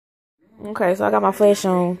Okay, so I got my flash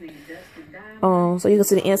on. So you can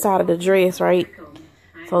see the inside of the dress, right?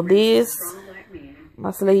 So this,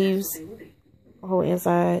 my sleeves, whole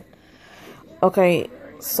inside. Okay,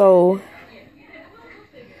 so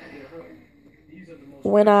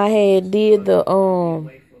when I had did the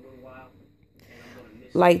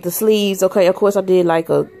like the sleeves, okay, of course I did like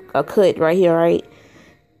a cut right here, right?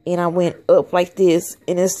 And I went up like this,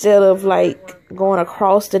 and instead of like going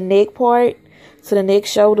across the neck part to the neck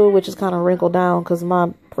shoulder, which is kind of wrinkled down because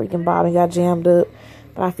my freaking bobbin got jammed up,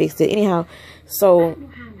 but I fixed it anyhow. So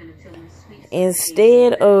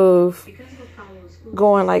instead of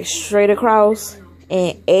going like straight across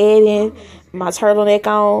and adding my turtleneck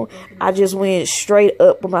on, I just went straight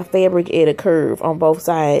up with my fabric at a curve on both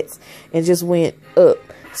sides and just went up.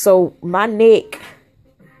 So my neck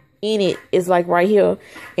in it is like right here,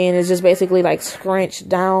 and it's just basically like scrunched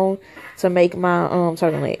down to make my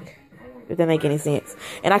turtleneck, if that make any sense.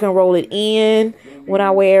 And I can roll it in when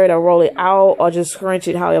I wear it, or roll it out, or just scrunch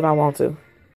it however I want to.